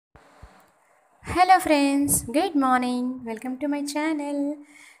Hello friends, good morning. Welcome to my channel.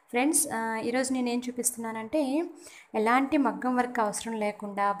 Friends, ఈరోజు నేను ఏం చూపిస్తున్నానంటే ఎలాంటి మగ్గం వర్క్ అవసరం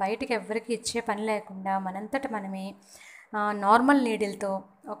లేకుండా, బయటికి ఎవరికి ఇచ్చే పని లేకుండా మనంతట మనమే నార్మల్ నీడిల్తో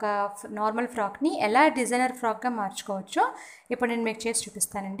ఒక నార్మల్ ఫ్రాక్ని ఎలా డిజైనర్ ఫ్రాక్గా మార్చుకోవచ్చో ఇప్పుడు నేను మీకు చేసి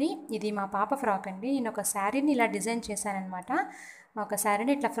చూపిస్తానండి. ఇది మా పాప ఫ్రాక్ అండి. నేను ఒక శారీని ఇలా డిజైన్ చేశానమాట. ఒక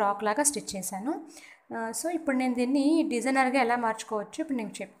శారీని ఇట్లా ఫ్రాక్ లాగా స్టిచ్ చేశాను. సో ఇప్పుడు నేను దీన్ని డిజైనర్గా ఎలా మార్చుకోవచ్చు ఇప్పుడు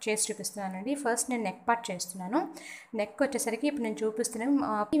నేను చేసి చూపిస్తున్నానండి. ఫస్ట్ నేను నెక్ పార్ట్ చేస్తున్నాను. నెక్ వచ్చేసరికి ఇప్పుడు నేను చూపిస్తున్నాను.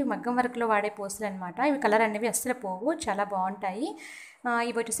 ఇవి మగ్గం వర్క్లో వాడే పూసలు అనమాట. ఇవి కలర్ అనేవి అస్సలు పోవు, చాలా బాగుంటాయి.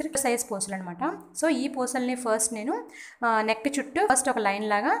 ఇవి వచ్చేసరికి సైజ్ పూసలు అనమాట. సో ఈ పూసల్ని ఫస్ట్ నేను నెక్ చుట్టూ ఫస్ట్ ఒక లైన్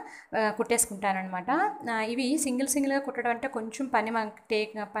లాగా కుట్టేసుకుంటాను అనమాట. ఇవి సింగిల్గా కుట్టడం అంటే కొంచెం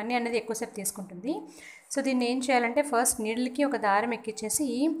పని అనేది ఎక్కువసేపు తీసుకుంటుంది. సో దీన్ని ఏం చేయాలంటే ఫస్ట్ నీడిల్కి ఒక దారం ఎక్కించేసి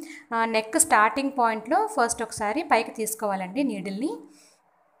నెక్ స్టార్టింగ్ పాయింట్లో ఫస్ట్ ఒకసారి పైకి తీసుకోవాలండి నీడిల్ని.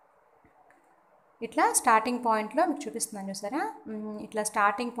 ఇట్లా స్టార్టింగ్ పాయింట్లో మీకు చూపిస్తున్నాను చూసారా, ఇట్లా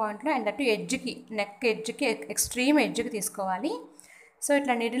స్టార్టింగ్ పాయింట్లో అండ్ అటు ఎడ్జ్కి, నెక్ ఎడ్జ్కి, ఎక్స్ట్రీమ్ ఎడ్జ్కి తీసుకోవాలి. సో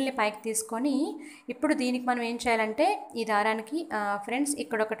ఇట్లా నీడిల్ని పైకి తీసుకొని ఇప్పుడు దీనికి మనం ఏం చేయాలంటే ఈ దారానికి ఫ్రెండ్స్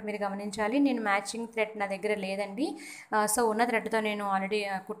ఇక్కడ ఒకటి మీరు గమనించాలి. నేను మ్యాచింగ్ థ్రెడ్ నా దగ్గర లేదండి. సో ఉన్న థ్రెడ్తో నేను ఆల్రెడీ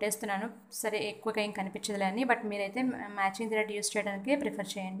కుట్టేస్తున్నాను. సరే ఎక్కువగా ఏం కనిపించదులే అని, బట్ మీరైతే మ్యాచింగ్ థ్రెడ్ యూస్ చేయడానికి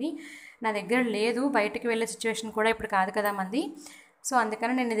ప్రిఫర్ చేయండి. నా దగ్గర లేదు, బయటకు వెళ్ళే సిచ్యువేషన్ కూడా ఇప్పుడు కాదు కదా మంది. సో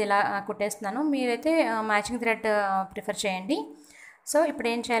అందుకని నేను ఇది ఇలా కుట్టేస్తున్నాను. మీరైతే మ్యాచింగ్ థ్రెడ్ ప్రిఫర్ చేయండి. సో ఇప్పుడు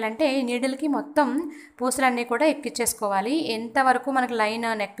ఏం చేయాలంటే నీడిల్కి మొత్తం పూసలన్నీ కూడా ఎక్కించేసుకోవాలి. ఎంతవరకు మనకు లైన్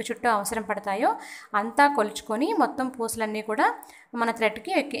నెక్ చుట్టూ అవసరం పడతాయో అంతా కొలుచుకొని మొత్తం పూసలన్నీ కూడా మన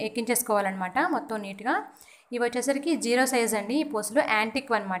థ్రెడ్కి ఎక్కించేసుకోవాలన్నమాట మొత్తం నీట్గా. ఇవి వచ్చేసరికి 0 సైజ్ అండి. ఈ పూసలు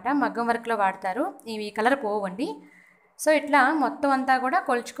యాంటిక్ అనమాట, మగ్గం వర్క్లో వాడతారు. ఇవి కలర్ పోవండి. సో ఇట్లా మొత్తం అంతా కూడా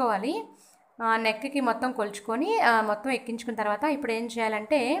కొలుచుకోవాలి. నెక్కి మొత్తం కొలుచుకొని మొత్తం ఎక్కించుకున్న తర్వాత ఇప్పుడు ఏం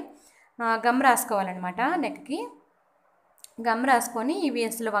చేయాలంటే గమ్ రాసుకోవాలన్నమాట. నెక్కి గమ్ రాసుకొని ఇవి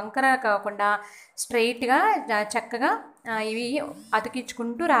అసలు వంకర కాకుండా స్ట్రైట్గా చక్కగా ఇవి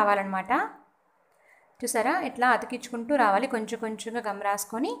అతికించుకుంటూ రావాలన్నమాట. చూసారా, ఇట్లా అతికించుకుంటూ రావాలి. కొంచెం కొంచెంగా గమ్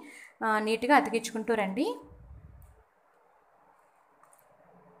రాసుకొని నీట్గా అతికించుకుంటూ రండి.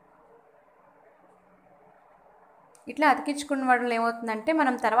 ఇట్లా అతికించుకున్న వల్ల ఏమవుతుందంటే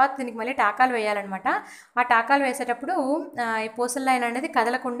మనం తర్వాత దీనికి మళ్ళీ టాకాలు వేయాలన్నమాట. ఆ టాకాలు వేసేటప్పుడు ఈ పూసల లైన్ అనేది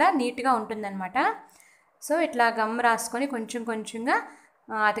కదలకుండా నీట్గా ఉంటుందన్నమాట. సో ఇట్లా గమ్ రాసుకొని కొంచెం కొంచెంగా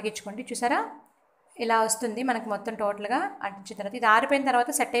అతికించుకోండి. చూసారా, ఇలా వస్తుంది మనకు మొత్తం టోటల్గా అంటించిన తర్వాత. ఇది ఆరిపోయిన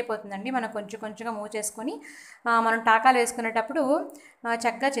తర్వాత సెట్ అయిపోతుందండి. మనం కొంచెం కొంచెంగా మూవ్ చేసుకొని మనం టాకాలు వేసుకునేటప్పుడు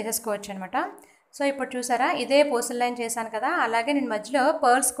చక్కగా చేసేసుకోవచ్చు అనమాట. సో ఇప్పుడు చూసారా, ఇదే పూసల లైన్ చేశాను కదా, అలాగే నేను మధ్యలో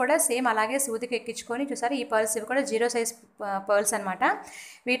పర్ల్స్ కూడా సేమ్ అలాగే సూదికి ఎక్కించుకొని, చూసారా ఈ పర్ల్స్ ఇవి కూడా 0 సైజ్ పర్ల్స్ అనమాట.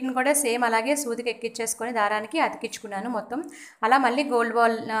 వీటిని కూడా సేమ్ అలాగే సూదికి ఎక్కించేసుకొని దారానికి అతికించుకున్నాను మొత్తం. అలా మళ్ళీ గోల్డ్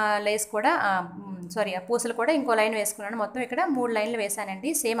బాల్ లేస్ కూడా పూసలు కూడా ఇంకో లైన్ వేసుకున్నాను. మొత్తం ఇక్కడ 3 లైన్లు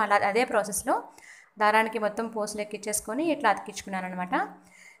వేసానండి. సేమ్ అలా అదే ప్రాసెస్లో దారానికి మొత్తం పూసలు ఎక్కించేసుకొని ఇట్లా అతికించుకున్నాను అనమాట.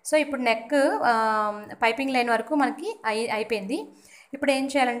 సో ఇప్పుడు నెక్ పైపింగ్ లైన్ వరకు మనకి అయిపోయింది. ఇప్పుడు ఏం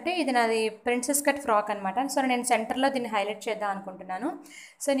చేయాలంటే ఇది నాది ప్రిన్సెస్ కట్ ఫ్రాక్ అనమాట. సో నేను సెంటర్లో దీన్ని హైలైట్ చేద్దాం అనుకుంటున్నాను.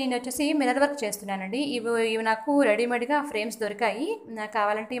 సో నేను వచ్చేసి మిర్రర్ వర్క్ చేస్తున్నానండి. ఇవి నాకు రెడీమేడ్గా ఫ్రేమ్స్ దొరికాయి. నాకు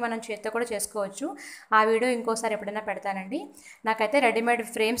కావాలంటే మనం చేత్తో కూడా చేసుకోవచ్చు. ఆ వీడియో ఇంకోసారి ఎప్పుడైనా పెడతానండి. నాకైతే రెడీమేడ్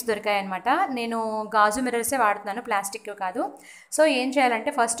ఫ్రేమ్స్ దొరికాయి అనమాట. నేను గాజు మిర్రర్సే వాడుతున్నాను, ప్లాస్టిక్ కాదు. సో ఏం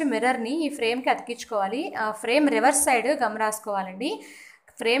చేయాలంటే ఫస్ట్ మిర్రర్ని ఈ ఫ్రేమ్కి అతికించుకోవాలి. Frame reverse side gum రాసుకోవాలండి.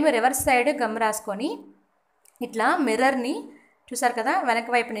 Frame reverse side gum రాసుకొని ఇట్లా మిర్రర్ని చూసారు కదా, వెనక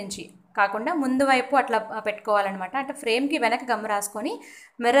వైపు నుంచి కాకుండా ముందు వైపు అట్లా పెట్టుకోవాలన్నమాట. అంటే ఫ్రేమ్కి వెనక గమ్ రాసుకొని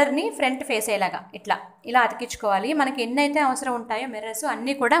మిర్రర్ని ఫ్రంట్ ఫేస్ అయ్యేలాగా ఇలా అతికించుకోవాలి. మనకి ఎన్నైతే అవసరం ఉంటాయో మిర్రర్స్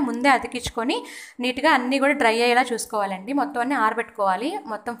అన్నీ కూడా ముందే అతికించుకొని నీట్గా అన్నీ కూడా డ్రై అయ్యేలా చూసుకోవాలండి. మొత్తం అన్నీ ఆరబెట్టుకోవాలి.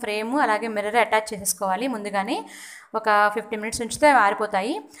 మొత్తం ఫ్రేము అలాగే మిర్రర్ అటాచ్ చేసేసుకోవాలి ముందుగానే. ఒక 15 మినిట్స్ ఉంచితే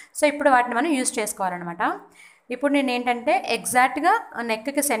ఆరిపోతాయి. సో ఇప్పుడు వాటిని మనం యూజ్ చేసుకోవాలన్నమాట. ఇప్పుడు నేను ఏంటంటే ఎగ్జాక్ట్గా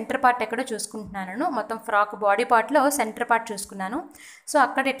నెక్కి సెంటర్ పార్ట్ ఎక్కడో చూసుకుంటున్నాను. మొత్తం ఫ్రాక్ బాడీ పార్ట్లో సెంటర్ పార్ట్ చూసుకున్నాను. సో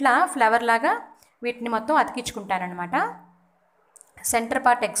అక్కడ ఇట్లా ఫ్లవర్ లాగా వీటిని మొత్తం అతికించుకుంటానమాట. సెంటర్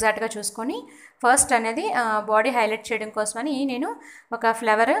పార్ట్ ఎగ్జాక్ట్గా చూసుకొని ఫస్ట్ అనేది బాడీ హైలైట్ చేయడం కోసమని నేను ఒక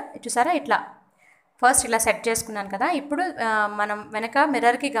ఫ్లవర్ చూసారా ఇట్లా ఫస్ట్ ఇలా సెట్ చేసుకున్నాను కదా. ఇప్పుడు మనం వెనక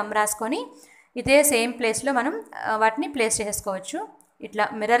మిర్రర్కి గమ్ రాసుకొని ఇదే సేమ్ ప్లేస్లో మనం వాటిని ప్లేస్ చేసుకోవచ్చు. ఇట్లా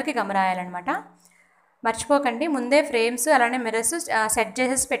మిర్రర్కి గమ్ రాయాలన్నమాట. మర్చిపోకండి ముందే ఫ్రేమ్స్ అలానే మిర్రర్స్ సెట్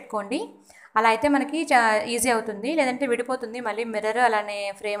చేసేసి పెట్టుకోండి. అలా అయితే మనకి ఈజీ అవుతుంది, లేదంటే విడిపోతుంది మళ్ళీ మిర్రర్ అలానే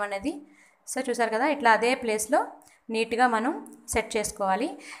ఫ్రేమ్ అనేది. సో చూసారు కదా, ఇట్లా అదే ప్లేస్లో నీట్గా మనం సెట్ చేసుకోవాలి.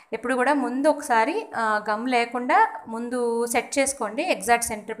 ఎప్పుడు కూడా ముందు ఒకసారి గమ్ లేకుండా ముందు సెట్ చేసుకోండి. ఎగ్జాక్ట్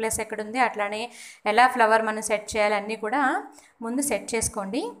సెంటర్ ప్లేస్ ఎక్కడుంది, అట్లానే ఎలా ఫ్లవర్ మనం సెట్ చేయాలి అన్నీ కూడా ముందు సెట్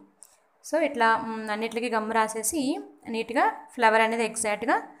చేసుకోండి. సో ఇట్లా అన్నిటికీ గమ్ రాసేసి నీట్గా ఫ్లవర్ అనేది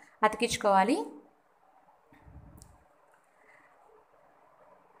ఎగ్జాక్ట్గా అతికించుకోవాలి.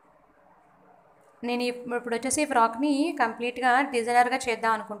 నేను ఇప్పుడు వచ్చేసి ఫ్రాక్ని కంప్లీట్గా డిజైనర్గా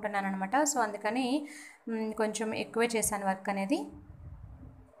చేద్దాం అనుకుంటున్నాను అనమాట. సో అందుకని కొంచెం ఎక్కువే చేశాను వర్క్ అనేది.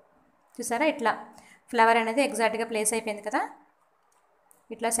 చూసారా ఇట్లా ఫ్లవర్ అనేది ఎగ్జాక్ట్గా ప్లేస్ అయిపోయింది కదా.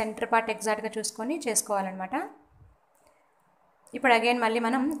 ఇట్లా సెంటర్ పార్ట్ ఎగ్జాక్ట్గా చూసుకొని చేసుకోవాలన్నమాట. ఇప్పుడు అగైన్ మళ్ళీ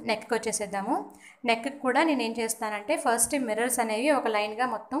మనం నెక్కి వచ్చేసేద్దాము. నెక్కి కూడా నేను ఏం చేస్తానంటే ఫస్ట్ మిర్రర్స్ అనేవి ఒక లైన్గా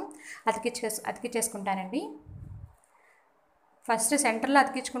మొత్తం అతికించేసుకుంటానండి. ఫస్ట్ సెంటర్లో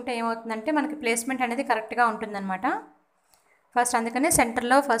అతికించుకుంటే ఏమవుతుందంటే మనకి ప్లేస్మెంట్ అనేది కరెక్ట్గా ఉంటుందన్నమాట. ఫస్ట్ అందుకనే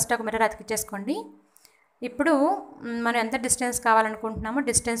సెంటర్లో ఫస్ట్ ఒక మిర్రర్ అతికించేసుకోండి. ఇప్పుడు మనం ఎంత డిస్టెన్స్ కావాలనుకుంటున్నామో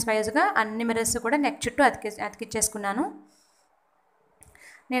డిస్టెన్స్ వైజ్గా అన్ని మిర్రర్స్ కూడా నెక్ చుట్టూ అతికించేసుకున్నాను.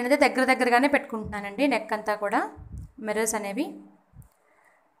 నేనైతే దగ్గరగానే పెట్టుకుంటున్నానండి నెక్ అంతా కూడా మిర్రర్స్ అనేవి.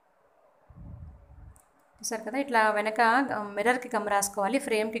 చూసారు కదా ఇట్లా వెనక మిర్రర్కి గమ్ రాసుకోవాలి,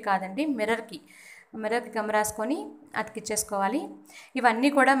 ఫ్రేమ్కి కాదండి, మిర్రర్కి గమ్ రాసుకొని అతికించేసుకోవాలి. ఇవన్నీ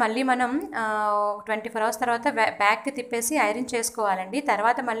కూడా మళ్ళీ మనం 24 hours తర్వాత బ్యాక్కి తిప్పేసి ఐరన్ చేసుకోవాలండి.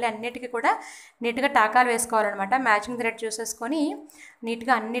 తర్వాత మళ్ళీ అన్నిటికీ కూడా నీట్గా టాకాలు వేసుకోవాలన్నమాట. మ్యాచింగ్ థ్రెడ్ చూసేసుకొని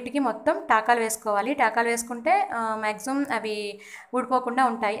నీట్గా అన్నిటికీ మొత్తం టాకాలు వేసుకోవాలి. టాకాలు వేసుకుంటే మ్యాక్సిమం అవి ఊడిపోకుండా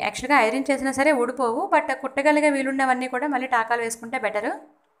ఉంటాయి. యాక్చువల్గా ఐరన్ చేసినా సరే ఊడిపోవు, బట్ కుట్టగలిగే వీలున్నవన్నీ కూడా మళ్ళీ టాకాలు వేసుకుంటే బెటర్.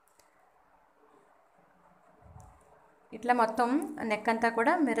 ఇట్లా మొత్తం నెక్ అంతా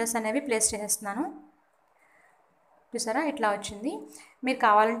కూడా మిర్రర్స్ అనేవి ప్లేస్ చేసేస్తున్నాను. చూసారా ఇట్లా వచ్చింది. మీరు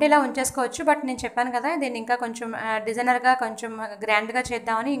కావాలంటే ఇలా ఉంచేసుకోవచ్చు, బట్ నేను చెప్పాను కదా దీన్ని ఇంకా కొంచెం డిజైనర్గా కొంచెం గ్రాండ్గా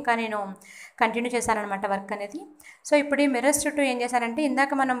చేద్దామని ఇంకా నేను కంటిన్యూ చేశానమాట వర్క్ అనేది. సో ఇప్పుడు ఈ మిర్రర్స్ చుట్టూ ఏం చేశానంటే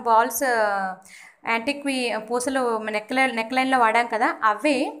ఇందాక మనం బాల్స్ యాంటిక్వి పూసలు నెక్ లైన్లో వాడాం కదా,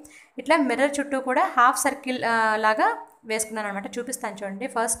 అవే ఇట్లా మిర్రర్ చుట్టూ కూడా హాఫ్ సర్కిల్ లాగా వేసుకున్నాను అనమాట. చూపిస్తాను చూడండి.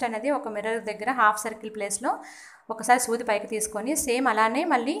 ఫస్ట్ అనేది ఒక మిర్రర్ దగ్గర హాఫ్ సర్కిల్ ప్లేస్లో ఒకసారి సూది పైకి తీసుకొని సేమ్ అలానే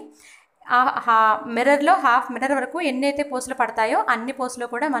మళ్ళీ మిర్రర్లో హాఫ్ మిర్రర్ వరకు ఎన్నైతే పూసలు పడతాయో అన్ని పూసలు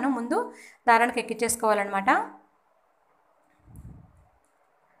కూడా మనం ముందు దారానికి ఎక్కించేసుకోవాలన్నమాట.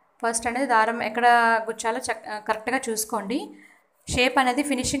 ఫస్ట్ అనేది దారం ఎక్కడ గుచ్చాలో కరెక్ట్గా చూసుకోండి. షేప్ అనేది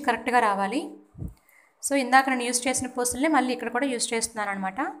ఫినిషింగ్ కరెక్ట్గా రావాలి. సో ఇందాక నేను యూజ్ చేసిన పూసల్ని మళ్ళీ ఇక్కడ కూడా యూజ్ చేస్తున్నాను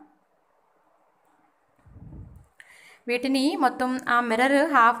అనమాట. వీటిని మొత్తం ఆ మిర్రర్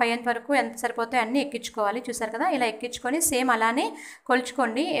హాఫ్ అయ్యేంత వరకు ఎంత సరిపోతాయో అన్నీ ఎక్కించుకోవాలి. చూసారు కదా ఇలా ఎక్కించుకొని సేమ్ అలానే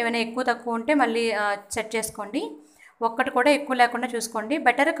కొలుచుకోండి. ఏమైనా ఎక్కువ తక్కువ ఉంటే మళ్ళీ సెట్ చేసుకోండి. ఒక్కటి కూడా ఎక్కువ లేకుండా చూసుకోండి.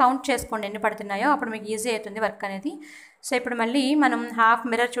 బెటర్ కౌంట్ చేసుకోండి ఎన్ని పడుతున్నాయో, అప్పుడు మీకు ఈజీ అవుతుంది వర్క్ అనేది. సో ఇప్పుడు మళ్ళీ మనం హాఫ్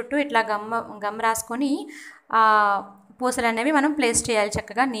మిర్రర్ చుట్టూ ఇట్లా గమ్ రాసుకొని పూసలు అనేవి మనం ప్లేస్ చేయాలి.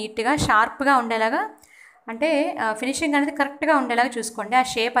 చక్కగా నీట్గా షార్ప్గా ఉండేలాగా, అంటే ఫినిషింగ్ అనేది కరెక్ట్గా ఉండేలాగా చూసుకోండి. ఆ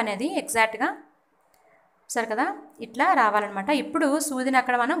షేప్ అనేది ఎగ్జాక్ట్గా సరే కదా ఇట్లా రావాలన్నమాట. ఇప్పుడు సూదిని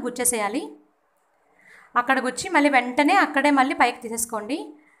అక్కడ మనం గుచ్చేసేయాలి. అక్కడ గుచ్చి మళ్ళీ వెంటనే అక్కడే మళ్ళీ పైకి తీసేసుకోండి.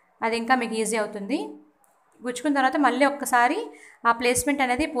 అది ఇంకా మీకు ఈజీ అవుతుంది. గుచ్చుకున్న తర్వాత మళ్ళీ ఒక్కసారి ఆ ప్లేస్మెంట్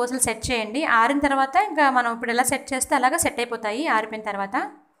అనేది పూసలు సెట్ చేయండి. ఆరిన తర్వాత ఇంకా మనం ఇప్పుడు ఎలా సెట్ చేస్తే అలాగా సెట్ అయిపోతాయి ఆరిపోయిన తర్వాత.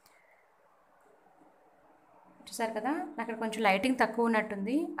 చూసారు కదా అక్కడ కొంచెం లైటింగ్ తక్కువ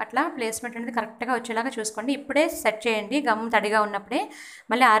ఉన్నట్టుంది. అట్లా ప్లేస్మెంట్ అనేది కరెక్ట్గా వచ్చేలాగా చూసుకోండి. ఇప్పుడే సెట్ చేయండి, గమ్ తడిగా ఉన్నప్పుడే,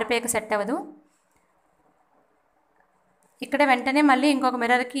 మళ్ళీ ఆరిపోయాక సెట్ అవ్వదు. ఇక్కడ వెంటనే మళ్ళీ ఇంకొక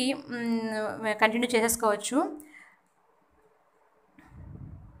మిర్రర్కి కంటిన్యూ చేసేసుకోవచ్చు.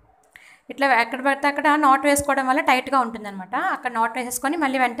 ఇట్లా ఎక్కడ పడితే అక్కడ నాట్ వేసుకోవడం వల్ల టైట్గా ఉంటుందన్నమాట. అక్కడ నాట్ వేసేసుకొని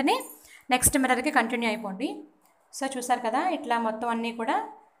మళ్ళీ వెంటనే నెక్స్ట్ మిర్రర్కి కంటిన్యూ అయిపోండి. సో చూసారు కదా ఇట్లా మొత్తం అన్నీ కూడా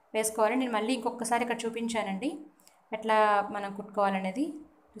వేసుకోవాలి. నేను మళ్ళీ ఇంకొకసారి ఇక్కడ చూపించానండి ఎట్లా మనం కుట్టుకోవాలనేది.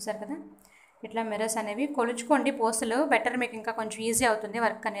 చూసారు కదా ఇట్లా మిర్రర్స్ అనేవి కొలుచుకోండి పూసలు, బెటర్ మీకు ఇంకా కొంచెం ఈజీ అవుతుంది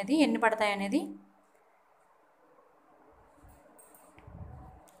వర్క్ అనేది, ఎన్ని పడతాయి అనేది.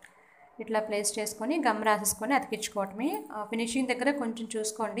 ఇట్లా ప్లేస్ చేసుకొని గమ్ రాసేసుకొని అతికించుకోవటమే. ఫినిషింగ్ దగ్గర కొంచెం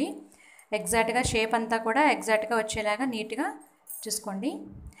చూసుకోండి, ఎగ్జాక్ట్గా షేప్ అంతా కూడా ఎగ్జాక్ట్గా వచ్చేలాగా నీట్గా చూసుకోండి.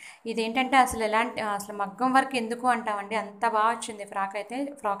 ఇదేంటంటే అసలు మగ్గం వర్క్ ఎందుకు అంటామండి, అంత బాగా వచ్చింది ఫ్రాక్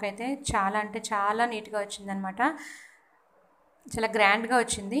అయితే చాలా అంటే చాలా నీట్గా వచ్చిందనమాట. చాలా గ్రాండ్గా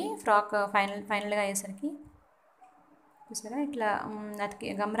వచ్చింది ఫ్రాక్ ఫైనల్గా అయ్యేసరికి. చూసారా ఇట్లా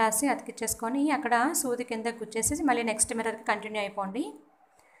గమ్ రాసి అతికించేసుకొని అక్కడ సూది కింద గుచ్చేసి మళ్ళీ నెక్స్ట్ మిర్రర్కి కంటిన్యూ అయిపోండి.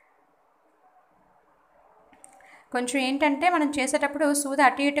 కొంచెం ఏంటంటే మనం చేసేటప్పుడు సూది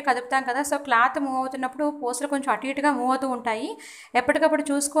అటు ఇటు కదుపుతాం కదా, సో క్లాత్ మూవ్ అవుతున్నప్పుడు పూసలు కొంచెం అటు ఇటుగా మూవ్ అవుతూ ఉంటాయి. ఎప్పటికప్పుడు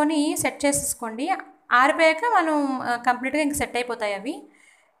చూసుకొని సెట్ చేసేసుకోండి. ఆరిపోయాక మనం కంప్లీట్గా ఇంక సెట్ అయిపోతాయి అవి.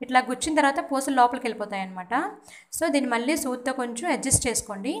 ఇట్లా గుచ్చిన తర్వాత పూసలు లోపలికి వెళ్ళిపోతాయి అన్నమాట. సో దీన్ని మళ్ళీ సూదితో కొంచెం అడ్జస్ట్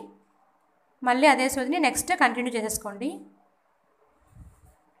చేసుకోండి. మళ్ళీ అదే సూదిని నెక్స్ట్ కంటిన్యూ చేసేసుకోండి.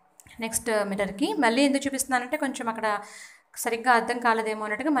 నెక్స్ట్ మిర్రర్కి మళ్ళీ ఎందుకు చూపిస్తున్నానంటే కొంచెం అక్కడ సరిగ్గా అర్థం కాలేదేమో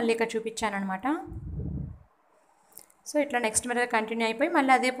అన్నట్టుగా మళ్ళీ ఇక్కడ చూపించాను అనమాట. సో ఇట్లా నెక్స్ట్ మిర్రర్ కంటిన్యూ అయిపోయి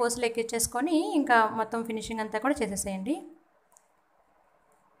మళ్ళీ అదే పోస్లో ఎక్కించేసుకొని ఇంకా మొత్తం ఫినిషింగ్ అంతా కూడా చేసేసేయండి.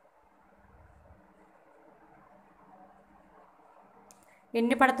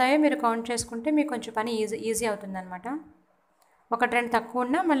 ఎన్ని పడతాయో మీరు కౌంట్ చేసుకుంటే మీకు కొంచెం పని ఈజీ అవుతుందన్నమాట. ఒకటి రెండు తక్కువ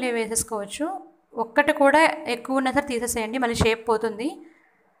ఉన్నా మళ్ళీ వేసేసుకోవచ్చు. ఒక్కటి కూడా ఎక్కువ ఉన్నా సరే తీసేసేయండి, మళ్ళీ షేప్ పోతుంది.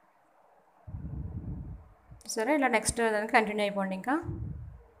 సరే ఇలా నెక్స్ట్ దానికి కంటిన్యూ అయిపోండి. ఇంకా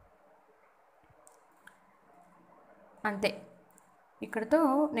అంతే. ఇక్కడతో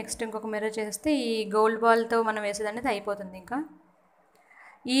నెక్స్ట్ ఇంకొక మిర్రర్ చేస్తే ఈ గోల్డ్ బాల్తో మనం వేసేదనేది అయిపోతుంది. ఇంకా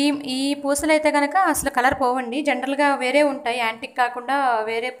ఈ పూసలు అయితే కనుక అసలు కలర్ పోవండి. జనరల్గా వేరే ఉంటాయి, యాంటిక్ కాకుండా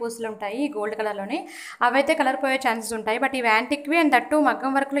వేరే పూసలు ఉంటాయి గోల్డ్ కలర్లోనే, అవైతే కలర్ పోయే ఛాన్సెస్ ఉంటాయి. బట్ ఇవి యాంటిక్వి అండ్ దట్టు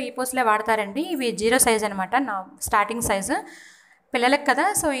మగ్గం వర్క్లో ఈ పూసలే వాడతారండి. ఇవి 0 సైజ్ అనమాట, నా స్టార్టింగ్ సైజు పిల్లలకి కదా.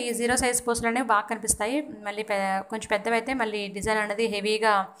 సో ఈ 0 సైజ్ పూసలు అనేవి బాగా కనిపిస్తాయి. మళ్ళీ కొంచెం పెద్దవైతే మళ్ళీ డిజైన్ అనేది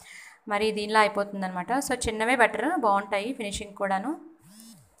హెవీగా మరి దీనిలో అయిపోతుంది అనమాట. సో చిన్నవే బెటర్, బాగుంటాయి ఫినిషింగ్ కూడాను.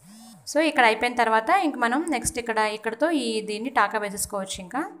 సో ఇక్కడ అయిపోయిన తర్వాత ఇంక మనం నెక్స్ట్ ఇక్కడతో దీన్ని టాకా వేసేసుకోవచ్చు.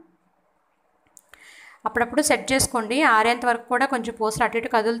 ఇంకా అప్పుడప్పుడు సెట్ చేసుకోండి, ఆరేంత వరకు కూడా కొంచెం పూసలు అటు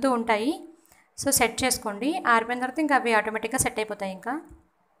ఇటు కదులుతూ ఉంటాయి. సో సెట్ చేసుకోండి, ఆరిపోయిన తర్వాత ఇంకా అవి ఆటోమేటిక్గా సెట్ అయిపోతాయి. ఇంకా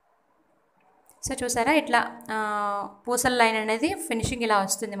సో చూసారా ఇట్లా పూసల లైన్ అనేది ఫినిషింగ్ ఇలా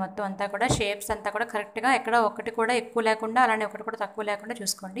వస్తుంది. మొత్తం అంతా కూడా షేప్స్ అంతా కూడా కరెక్ట్గా, ఎక్కడ ఒకటి కూడా ఎక్కువ లేకుండా అలానే ఒకటి కూడా తక్కువ లేకుండా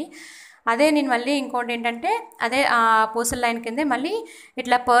చూసుకోండి. అదే నేను మళ్ళీ ఇంకోటి ఏంటంటే అదే పూసల లైన్ కిందే మళ్ళీ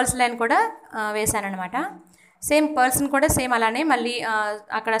ఇట్లా పర్ల్స్ లైన్ కూడా వేసాను అనమాట. సేమ్ పర్ల్స్ని కూడా సేమ్ అలానే మళ్ళీ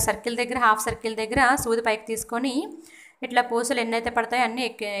అక్కడ సర్కిల్ దగ్గర, హాఫ్ సర్కిల్ దగ్గర సూది పైకి తీసుకొని ఇట్లా పూసలు ఎన్నైతే పడతాయో అన్నీ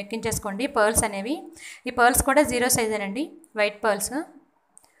ఎక్కించేసుకోండి పర్ల్స్ అనేవి. ఈ పర్ల్స్ కూడా 0 సైజేనండి, వైట్ పర్ల్స్.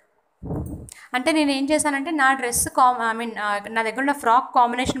 అంటే నేను ఏం చేశానంటే నా డ్రెస్ నా దగ్గర ఉన్న ఫ్రాక్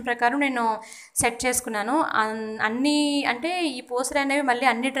కాంబినేషన్ ప్రకారం నేను సెట్ చేసుకున్నాను అన్నీ. అంటే ఈ పూసలు అనేవి మళ్ళీ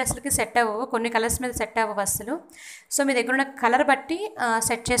అన్ని డ్రెస్సులకి సెట్ అవ్వవు, కొన్ని కలర్స్ మీద సెట్ అవ్వవు అసలు. సో మీ దగ్గర ఉన్న కలర్ బట్టి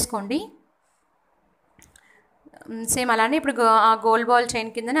సెట్ చేసుకోండి. సేమ్ అలానే ఇప్పుడు ఆ గోల్డ్ బాల్ చైన్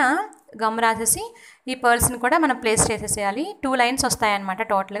కిందన గమ్ రాసేసి ఈ పర్ల్స్ని కూడా మనం ప్లేస్ చేసేసేయాలి. 2 లైన్స్ వస్తాయన్నమాట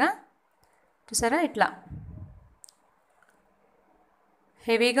టోటల్గా. చూసారా ఇట్లా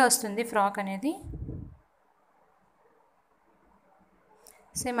హెవీగా వస్తుంది ఫ్రాక్ అనేది.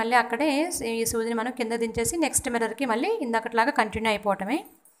 సేమ్ మళ్ళీ అక్కడే ఈ సూదిని మనం కింద దించేసి నెక్స్ట్ మిర్రర్కి మళ్ళీ ఇందాకట్లాగా కంటిన్యూ అయిపోవటమే.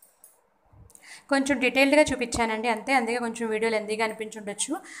 కొంచెం డీటెయిల్డ్గా చూపించానండి అంతే, అందుకే కొంచెం వీడియోలు లెంతీగా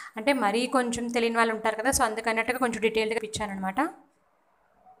అనిపించుండొచ్చు. అంటే మరీ కొంచెం తెలియని వాళ్ళు ఉంటారు కదా, సో అందుకన్నట్టుగా కొంచెం డీటెయిల్డ్గా ఇచ్చాను అనమాట.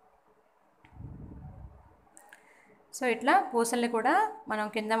 సో ఇట్లా పూసల్ని కూడా మనం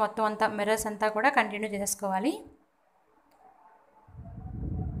కింద మొత్తం అంతా మిర్రర్స్ అంతా కూడా కంటిన్యూ చేసుకోవాలి.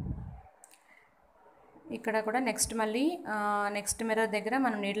 ఇక్కడ కూడా నెక్స్ట్ మళ్ళీ నెక్స్ట్ మిర్రర్ దగ్గర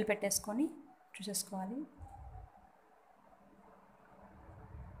మనం నీడిల్ పెట్టేసుకొని చూసేసుకోవాలి.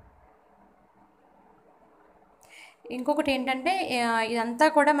 ఇంకొకటి ఏంటంటే ఇదంతా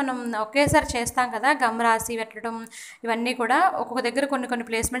కూడా మనం ఒకేసారి చేస్తాం కదా, గమ్ రాసి పెట్టడం ఇవన్నీ కూడా ఒక్కొక్క దగ్గర కొన్ని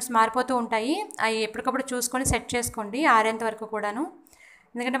ప్లేస్మెంట్స్ మారిపోతూ ఉంటాయి. అవి ఎప్పటికప్పుడు చూసుకొని సెట్ చేసుకోండి ఆరేంత వరకు కూడాను.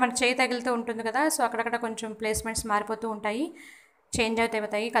 ఎందుకంటే మన చేయి తగులుతూ ఉంటుంది కదా, సో అక్కడక్కడ కొంచెం ప్లేస్మెంట్స్ మారిపోతూ ఉంటాయి, చేంజ్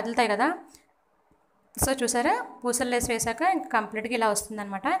అవుతాయి, కదులుతాయి కదా. సో చూసారా పూసలు లేసి వేసాక ఇంకా కంప్లీట్గా ఇలా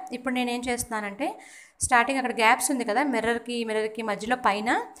వస్తుందన్నమాట. ఇప్పుడు నేను ఏం చేస్తున్నానంటే స్టార్టింగ్ అక్కడ గ్యాప్స్ ఉంది కదా మిర్రర్కి మధ్యలో పైన,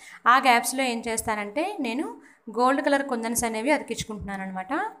 ఆ గ్యాప్స్లో ఏం చేస్తానంటే నేను గోల్డ్ కలర్ కుందన్స్ అనేవి అతికించుకుంటున్నాను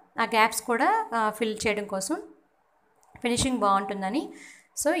అనమాట. ఆ గ్యాప్స్ కూడా ఫిల్ చేయడం కోసం, ఫినిషింగ్ బాగుంటుందని.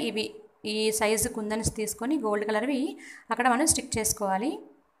 సో ఈ సైజు కుందన్స్ తీసుకొని గోల్డ్ కలర్వి అక్కడ మనం స్టిక్ చేసుకోవాలి.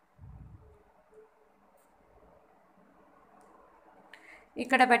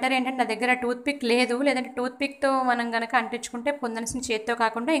 ఇక్కడ బెటర్ ఏంటంటే నా దగ్గర టూత్ పిక్ లేదు, లేదంటే టూత్ పిక్తో మనం కనుక అంటించుకుంటే కుందన్స్ని చేతితో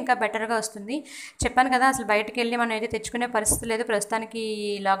కాకుండా ఇంకా బెటర్గా వస్తుంది. చెప్పాను కదా అసలు బయటకు వెళ్ళి మనం ఏది తెచ్చుకునే పరిస్థితి లేదు ప్రస్తుతానికి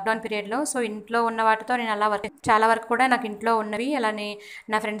లాక్డౌన్ పీరియడ్లో. సో ఇంట్లో ఉన్న వాటితో నేను అలా చాలా వరకు కూడా నాకు ఇంట్లో ఉన్నవి అలానే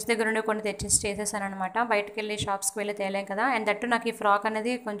నా ఫ్రెండ్స్ దగ్గర నుండి కొన్ని తెచ్చేసి చేసేసాను అనమాట. బయటకు వెళ్ళి షాప్స్కి వెళ్ళి తేలేం కదా. అండ్ దట్టు నాకు ఈ ఫ్రాక్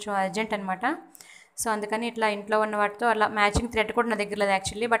అనేది కొంచెం అర్జెంట్ అనమాట. సో అందుకని ఇట్లా ఇంట్లో ఉన్న వాటితో అలా మ్యాచింగ్ థ్రెడ్ కూడా నా దగ్గర లేదు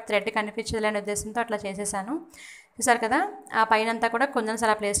యాక్చువల్లీ, బట్ థ్రెడ్ కనిపించలేని ఉద్దేశంతో అట్లా చేసేసాను. చూసారు కదా ఆ పైన అంతా కూడా కుందన్స్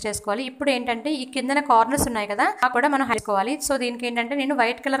అలా ప్లేస్ చేసుకోవాలి. ఇప్పుడు ఏంటంటే ఈ కిందన కార్నర్స్ ఉన్నాయి కదా ఆ కూడా మనం హైకోవాలి. సో దీనికి ఏంటంటే నేను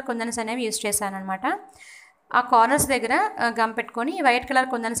వైట్ కలర్ కుందన్స్ అనేవి యూజ్ చేశాను అనమాట. ఆ కార్నర్స్ దగ్గర గమ్ పెట్టుకొని వైట్ కలర్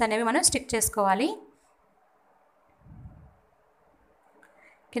కుందన్స్ అనేవి మనం స్టిక్ చేసుకోవాలి.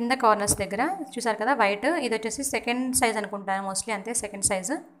 కింద కార్నర్స్ దగ్గర చూసారు కదా వైట్, ఇది వచ్చేసి సెకండ్ సైజ్ అనుకుంటాను మోస్ట్లీ, అంతే సెకండ్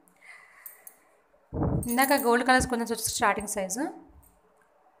సైజు. ఇందాక గోల్డ్ కలర్స్ కుందన్స్ వచ్చి స్టార్టింగ్ సైజు.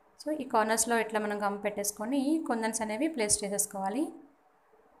 సో ఈ కార్నర్స్లో ఇట్లా మనం గమ్ పెట్టేసుకొని కుందన్స్ అనేవి ప్లేస్ చేసేసుకోవాలి.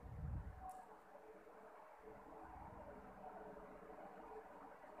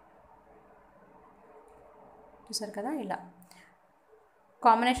 చూసారు కదా ఇలా.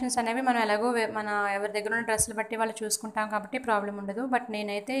 కాంబినేషన్స్ అనేవి మనం ఎలాగో మన ఎవరి దగ్గర ఉన్న డ్రెస్సులు బట్టి వాళ్ళు చూసుకుంటాం కాబట్టి ప్రాబ్లం ఉండదు. బట్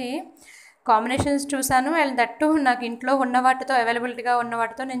నేనైతే కాంబినేషన్స్ చూసాను అండ్ దట్టు నాకు ఇంట్లో ఉన్న వాటితో అవైలబిలిటీగా ఉన్న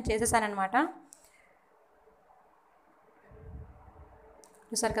వాటితో నేను చేసేసానమాట.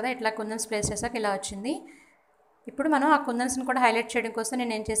 చూసారు కదా, ఇట్లా కుందన్స్ ప్లేస్ చేసాక ఇలా వచ్చింది. ఇప్పుడు మనం ఆ కుందన్స్ని కూడా హైలైట్ చేయడం కోసం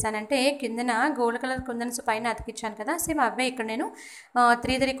నేను ఏం చేశానంటే కిందన గోల్డ్ కలర్ కుందన్స్ పైన అతికిచ్చాను కదా, సేమ్ అవే ఇక్కడ నేను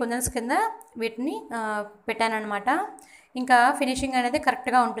 3 కుందన్స్ కింద వీటిని పెట్టాను అనమాట. ఇంకా ఫినిషింగ్ అనేది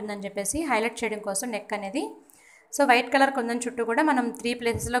కరెక్ట్గా ఉంటుందని చెప్పేసి హైలైట్ చేయడం కోసం నెక్ అనేది. సో వైట్ కలర్ కుందన్ చుట్టూ కూడా మనం 3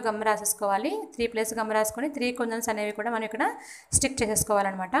 ప్లేసెస్లో గమ్ రాసేసుకోవాలి. 3 ప్లేస్ గమ్ రాసుకొని 3 కుందన్స్ అనేవి కూడా మనం ఇక్కడ స్టిక్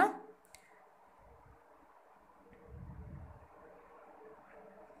చేసేసుకోవాలన్నమాట.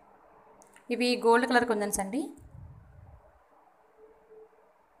 ఇవి గోల్డ్ కలర్ కుందన్స్ అండి.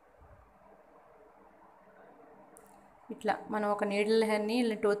 ఇట్లా మనం ఒక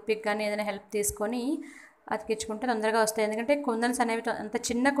నీడిల్ని టూత్ పిక్ కానీ ఏదైనా హెల్ప్ తీసుకొని అతికించుకుంటే తొందరగా వస్తాయి. ఎందుకంటే కుందన్స్ అనేవి అంత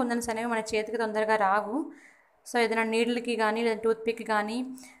చిన్న కుందన్స్ అనేవి మన చేతికి తొందరగా రావు. సో ఏదైనా నీడిల్కి కానీ లేదా టూత్ పిక్ కానీ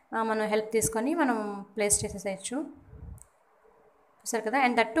మనం హెల్ప్ తీసుకొని మనం ప్లేస్ చేసేసేయచ్చు. చూసారు కదా,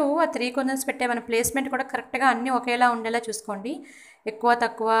 అండ్ దట్టు ఆ 3 కుందన్స్ పెట్టే మన ప్లేస్మెంట్ కూడా కరెక్ట్గా అన్నీ ఒకేలా ఉండేలా చూసుకోండి. ఎక్కువ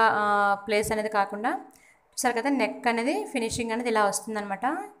తక్కువ ప్లేస్ అనేది కాకుండా. చూసారు కదా, నెక్ అనేది ఫినిషింగ్ అనేది ఇలా వస్తుందన్నమాట.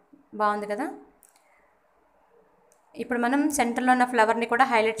 బాగుంది కదా. ఇప్పుడు మనం సెంటర్లో ఉన్న ఫ్లవర్ని కూడా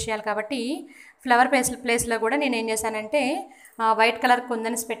హైలైట్ చేయాలి కాబట్టి ఫ్లవర్ ప్లేస్లో కూడా నేను ఏం చేశానంటే వైట్ కలర్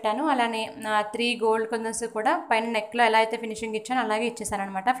కుందన్స్ పెట్టాను. అలానే 3 గోల్డ్ కుందన్స్ కూడా పైన నెక్లో ఎలా అయితే ఫినిషింగ్ ఇచ్చానో అలాగే ఇచ్చేసాను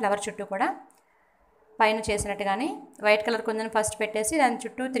అనమాట. ఫ్లవర్ చుట్టూ కూడా పైన చేసినట్టుగానే వైట్ కలర్ కుందన్ ఫస్ట్ పెట్టేసి దాని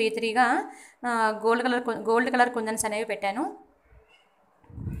చుట్టూ 3గా గోల్డ్ కలర్ కుందన్స్ అనేవి పెట్టాను.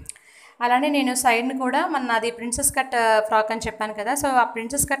 అలానే నేను సైడ్ని కూడా అది ప్రిన్సెస్ కట్ ఫ్రాక్ అని చెప్పాను కదా, సో ఆ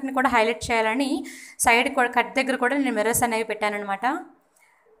ప్రిన్సెస్ కట్ని కూడా హైలైట్ చేయాలని సైడ్ కట్ దగ్గర కూడా నేను మిర్రర్స్ అనేవి పెట్టాను అనమాట.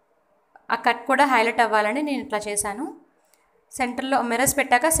 ఆ కట్ కూడా హైలైట్ అవ్వాలని నేను ఇట్లా చేశాను. సెంటర్లో మిర్రర్స్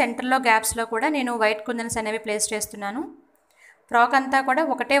పెట్టాక సెంటర్లో గ్యాప్స్లో కూడా నేను వైట్ కుందన్స్ అనేవి ప్లేస్ చేస్తున్నాను. ఫ్రాక్ అంతా కూడా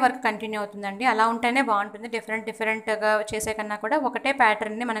ఒకటే వర్క్ కంటిన్యూ అవుతుందండి. అలా ఉంటేనే బాగుంటుంది. డిఫరెంట్గా చేసే కన్నా కూడా ఒకటే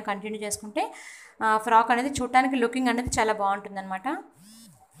ప్యాటర్న్ని మనం కంటిన్యూ చేసుకుంటే ఫ్రాక్ అనేది చూడటానికి లుకింగ్ అనేది చాలా బాగుంటుంది అనమాట.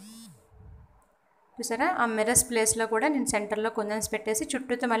 చూసారా, ఆ మిర్రర్స్ ప్లేస్లో కూడా నేను సెంటర్లో కుందన్స్ పెట్టేసి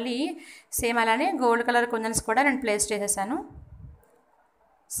చుట్టూతో మళ్ళీ సేమ్ అలానే గోల్డ్ కలర్ కుందన్స్ కూడా నేను ప్లేస్ చేసేసాను.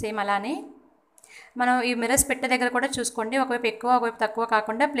 సేమ్ అలానే మనం ఈ మిర్రర్స్ పెట్టే దగ్గర కూడా చూసుకోండి, ఒకవైపు ఎక్కువ ఒకవైపు తక్కువ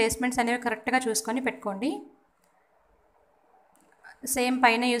కాకుండా ప్లేస్మెంట్స్ అనేవి కరెక్ట్గా చూసుకొని పెట్టుకోండి. సేమ్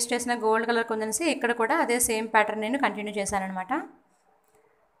పైన యూజ్ చేసిన గోల్డ్ కలర్ కుందన్స్ ఇక్కడ కూడా అదే సేమ్ ప్యాటర్న్ నేను కంటిన్యూ చేశాను అనమాట.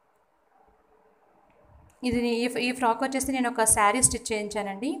 ఈ ఫ్రాక్ వచ్చేసి నేను ఒక శారీ స్టిచ్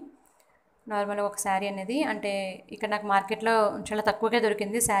చేయించానండి. నార్మల్గా ఒక శారీ అనేది, అంటే ఇక్కడ నాకు మార్కెట్లో చాలా తక్కువగా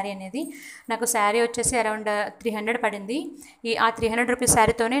దొరికింది శారీ అనేది. నాకు శారీ వచ్చేసి అరౌండ్ 300 పడింది. ఆ 300 రూపీస్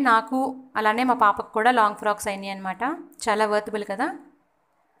శారీతోనే నాకు అలానే మా పాపకు కూడా లాంగ్ ఫ్రాక్స్ అయినాయి అనమాట. చాలా వర్తబుల్ కదా.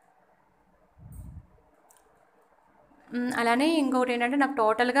 అలానే ఇంకొకటి ఏంటంటే నాకు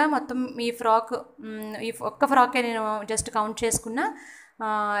టోటల్గా మొత్తం ఈ ఒక్క ఫ్రాకే నేను జస్ట్ కౌంట్ చేసుకున్నా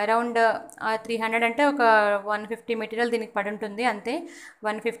అరౌండ్ 300 అంటే ఒక 150 మెటీరియల్ దీనికి పడి ఉంటుంది అంతే.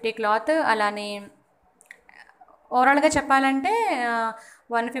 150 క్లాత్, అలానే ఓవరాల్గా చెప్పాలంటే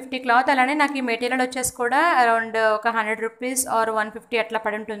 150 క్లాత్, అలానే నాకు ఈ మెటీరియల్ వచ్చేసి కూడా అరౌండ్ ఒక 100 రూపీస్ ఆర్ 150 అట్లా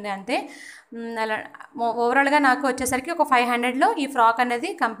పడి ఉంటుంది అంతే. అలా ఓవరాల్గా నాకు వచ్చేసరికి ఒక 500లో ఈ ఫ్రాక్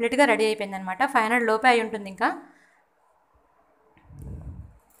అనేది కంప్లీట్గా రెడీ అయిపోయింది అనమాట. 500 లోపే అయి ఉంటుంది ఇంకా.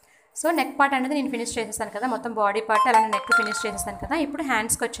 సో నెక్ పార్ట్ అనేది నేను ఫినిష్ చేసేసాను కదా, మొత్తం బాడీ పార్ట్ అలానే నెక్ ఫినిష్ చేసేసాను కదా. ఇప్పుడు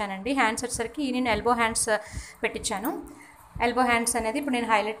హ్యాండ్స్కి వచ్చానండి. హ్యాండ్స్ వచ్చేసరికి నేను ఎల్బో హ్యాండ్స్ పెట్టించాను. ఎల్బో హ్యాండ్స్ అనేది ఇప్పుడు నేను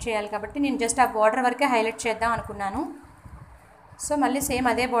హైలైట్ చేయాలి కాబట్టి నేను జస్ట్ ఆ బార్డర్ వరకే హైలైట్ చేద్దాం అనుకున్నాను. సో మళ్ళీ సేమ్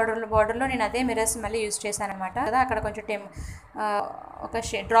అదే బార్డర్లో నేను అదే మిర్రర్స్ మళ్ళీ యూజ్ చేశాను అనమాట కదా. అక్కడ కొంచెం ఒక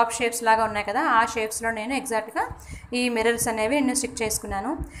డ్రాప్ షేప్స్ లాగా ఉన్నాయి కదా, ఆ షేప్స్లో నేను ఎగ్జాక్ట్గా ఈ మిర్రర్స్ అనేవి నేను స్టిక్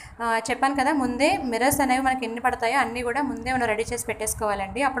చేసుకున్నాను. చెప్పాను కదా, ముందే మిర్రర్స్ అనేవి మనకి ఎన్ని పడతాయో అన్నీ కూడా ముందే మనం రెడీ చేసి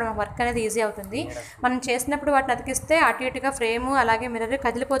పెట్టేసుకోవాలండి. అప్పుడు మన వర్క్ అనేది ఈజీ అవుతుంది. మనం చేసినప్పుడు వాటిని అతికిస్తే అటు ఇటుగా ఫ్రేము అలాగే మిర్రర్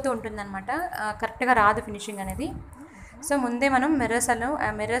కదిలిపోతూ ఉంటుందన్నమాట, కరెక్ట్గా రాదు ఫినిషింగ్ అనేది. సో ముందే మనం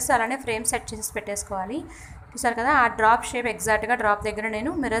మిర్రర్స్ అలానే ఫ్రేమ్ సెట్ చేసి పెట్టేసుకోవాలి. చూసారు కదా, ఆ డ్రాప్ షేప్ ఎగ్జాక్ట్గా డ్రాప్ దగ్గర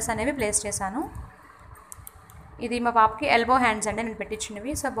నేను మిర్రర్స్ అనేవి ప్లేస్ చేశాను. ఇది మా పాపకి ఎల్బో హ్యాండ్స్ అంటే నేను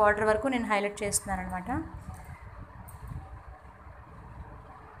పెట్టించినవి. సో బార్డర్ వరకు నేను హైలైట్ చేస్తున్నాను అనమాట.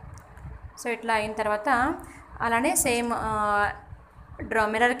 సో ఇట్లా అయిన తర్వాత అలానే సేమ్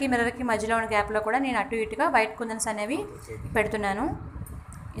మిర్రర్కి మధ్యలో ఉన్న గ్యాప్లో కూడా నేను అటు ఇటుగా వైట్ కుందన్స్ అనేవి పెడుతున్నాను.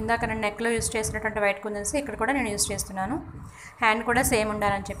 ఇందాక నేను నెక్లో యూజ్ చేసినటువంటి వైట్ కుందన్స్ ఇక్కడ కూడా నేను యూజ్ చేస్తున్నాను. హ్యాండ్ కూడా సేమ్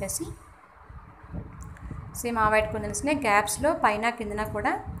ఉండాలని చెప్పేసి సేమ్ ఆ వైట్ కుందన్స్ని గ్యాప్స్లో పైన కిందన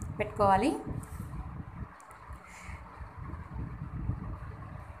కూడా పెట్టుకోవాలి.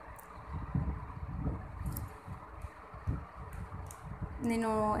 నేను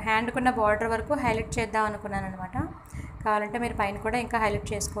హ్యాండ్కున్న బార్డర్ వరకు హైలైట్ చేద్దాం అనుకున్నాను అనమాట. కావాలంటే మీరు పైన కూడా ఇంకా హైలైట్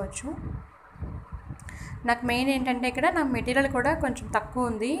చేసుకోవచ్చు. నాకు మెయిన్ ఏంటంటే ఇక్కడ నా మెటీరియల్ కూడా కొంచెం తక్కువ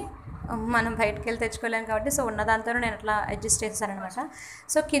ఉంది, మనం బయటకు వెళ్ళి తెచ్చుకోలేము కాబట్టి సో ఉన్నదాంతో నేను అట్లా అడ్జస్ట్ చేశాను అనమాట.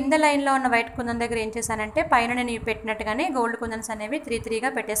 సో కింద లైన్లో ఉన్న వైట్ కుందన్ దగ్గర ఏం చేశానంటే పైన నేను పెట్టినట్టుగానే గోల్డ్ కుందన్స్ అనేవి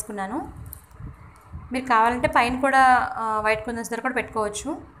 3-3గా పెట్టేసుకున్నాను. మీరు కావాలంటే పైన కూడా వైట్ కుందన్స్ దగ్గర కూడా పెట్టుకోవచ్చు.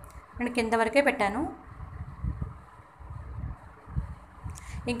 నేను కింద వరకే పెట్టాను.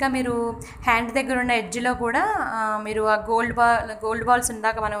 ఇంకా మీరు హ్యాండ్ దగ్గర ఉన్న ఎడ్జ్లో కూడా మీరు ఆ గోల్డ్ బాల్స్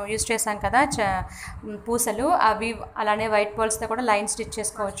ఇందాక మనం యూజ్ చేసాం కదా పూసలు, అవి అలానే వైట్ బాల్స్తో కూడా లైన్ స్టిచ్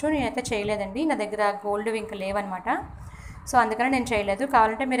చేసుకోవచ్చు. నేనైతే చేయలేదండి, నా దగ్గర గోల్డ్ ఇంకా లేవన్నమాట. సో అందుకని నేను చేయలేదు.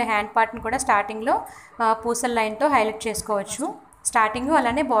 కావాలంటే మీరు హ్యాండ్ పార్ట్ని కూడా స్టార్టింగ్లో పూసల లైన్తో హైలైట్ చేసుకోవచ్చు. స్టార్టింగ్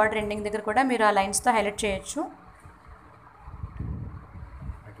అలానే బార్డర్ ఎండింగ్ దగ్గర కూడా మీరు ఆ లైన్స్తో హైలైట్ చేయొచ్చు.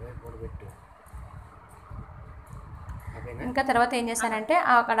 ఇంకా తర్వాత ఏం చేశానంటే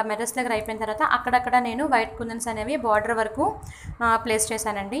అక్కడ మెరస్ దగ్గర అయిపోయిన తర్వాత అక్కడక్కడ నేను వైట్ కుందన్స్ అనేవి బార్డర్ వరకు ప్లేస్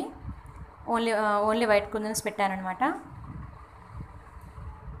చేశానండి. ఓన్లీ వైట్ కుందన్స్ పెట్టానన్నమాట.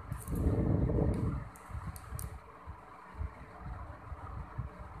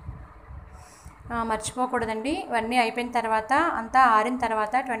 మర్చిపోకూడదండి, ఇవన్నీ అయిపోయిన తర్వాత అంతా ఆరిన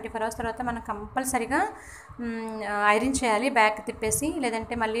తర్వాత 24 hours తర్వాత మనం కంపల్సరీగా ఐరన్ చేయాలి, బ్యాక్ తిప్పేసి,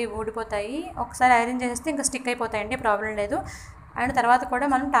 లేదంటే మళ్ళీ ఊడిపోతాయి. ఒకసారి ఐరన్ చేసేస్తే ఇంకా స్టిక్ అయిపోతాయండి, ప్రాబ్లం లేదు. అండ్ తర్వాత కూడా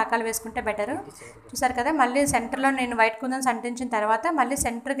మనం టాకాలు వేసుకుంటే బెటర్. చూసారు కదా, మళ్ళీ సెంటర్లో నేను వైట్ కుందన్స్ అంటించిన తర్వాత మళ్ళీ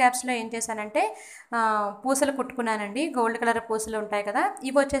సెంటర్ గ్యాప్స్లో ఏం చేశానంటే పూసలు కుట్టుకున్నానండి. గోల్డ్ కలర్ పూసలు ఉంటాయి కదా,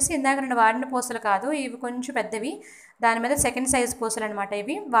 ఇవి వచ్చేసి ఇందాక నేను వాడిన పూసలు కాదు, ఇవి కొంచెం పెద్దవి, దాని మీద సెకండ్ సైజ్ పూసలు అనమాట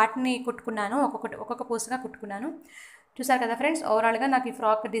ఇవి. వాటిని కుట్టుకున్నాను, ఒక్కొక్క పూసగా కుట్టుకున్నాను. చూసారు కదా ఫ్రెండ్స్, ఓవరాల్గా నాకు ఈ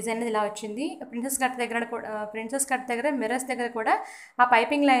ఫ్రాక్ డిజైన్ అనేది ఇలా వచ్చింది. ప్రిన్సెస్ కట్ దగ్గర మిర్రర్స్ దగ్గర కూడా ఆ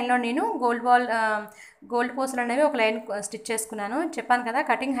పైపింగ్ లైన్లో నేను గోల్డ్ పూసలు అనేవి ఒక లైన్ స్టిచ్ చేసుకున్నాను. చెప్పాను కదా,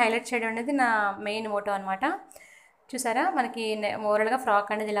 కటింగ్ హైలైట్ చేయడం అనేది నా మెయిన్ మోటో అనమాట. చూసారా, మనకి ఓవరాల్గా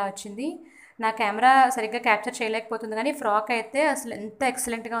ఫ్రాక్ అనేది ఇలా వచ్చింది. నా కెమెరా సరిగ్గా క్యాప్చర్ చేయలేకపోతుంది, కానీ ఫ్రాక్ అయితే అసలు ఎంత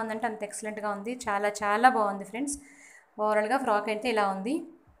ఎక్సలెంట్గా ఉందంటే అంత ఎక్సలెంట్గా ఉంది. చాలా చాలా బాగుంది ఫ్రెండ్స్. ఓవరాల్గా ఫ్రాక్ అయితే ఇలా ఉంది.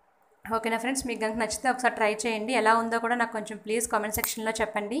 ఓకేనా ఫ్రెండ్స్, మీకు కనుక నచ్చితే ఒకసారి ట్రై చేయండి. ఎలా ఉందో కూడా నాకు కొంచెం ప్లీజ్ కామెంట్ సెక్షన్లో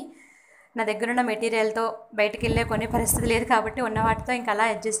చెప్పండి. నా దగ్గరున్న మెటీరియల్తో బయటికి వెళ్ళే కొనే పరిస్థితి లేదు కాబట్టి ఉన్న వాటితో ఇంకా అలా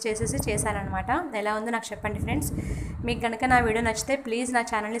అడ్జస్ట్ చేసేసి చేశానమాట. ఎలా ఉందో నాకు చెప్పండి ఫ్రెండ్స్. మీకు కనుక నా వీడియో నచ్చితే ప్లీజ్ నా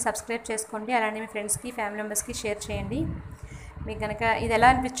ఛానల్ని సబ్స్క్రైబ్ చేసుకోండి, అలానే మీ ఫ్రెండ్స్కి ఫ్యామిలీ మెంబర్స్కి షేర్ చేయండి. మీకు కనుక ఇది ఎలా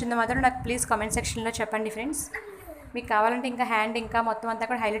అనిపించిందో మాత్రం నాకు ప్లీజ్ కామెంట్ సెక్షన్లో చెప్పండి ఫ్రెండ్స్. మీకు కావాలంటే ఇంకా హ్యాండ్ ఇంకా మొత్తం అంతా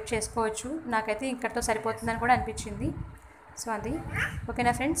కూడా హైలైట్ చేసుకోవచ్చు. నాకైతే ఇక్కడితో సరిపోతుందని కూడా అనిపించింది. సో అది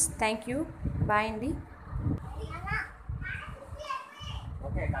ఓకేనా ఫ్రెండ్స్, థ్యాంక్ యూ, బాయ్ అండి.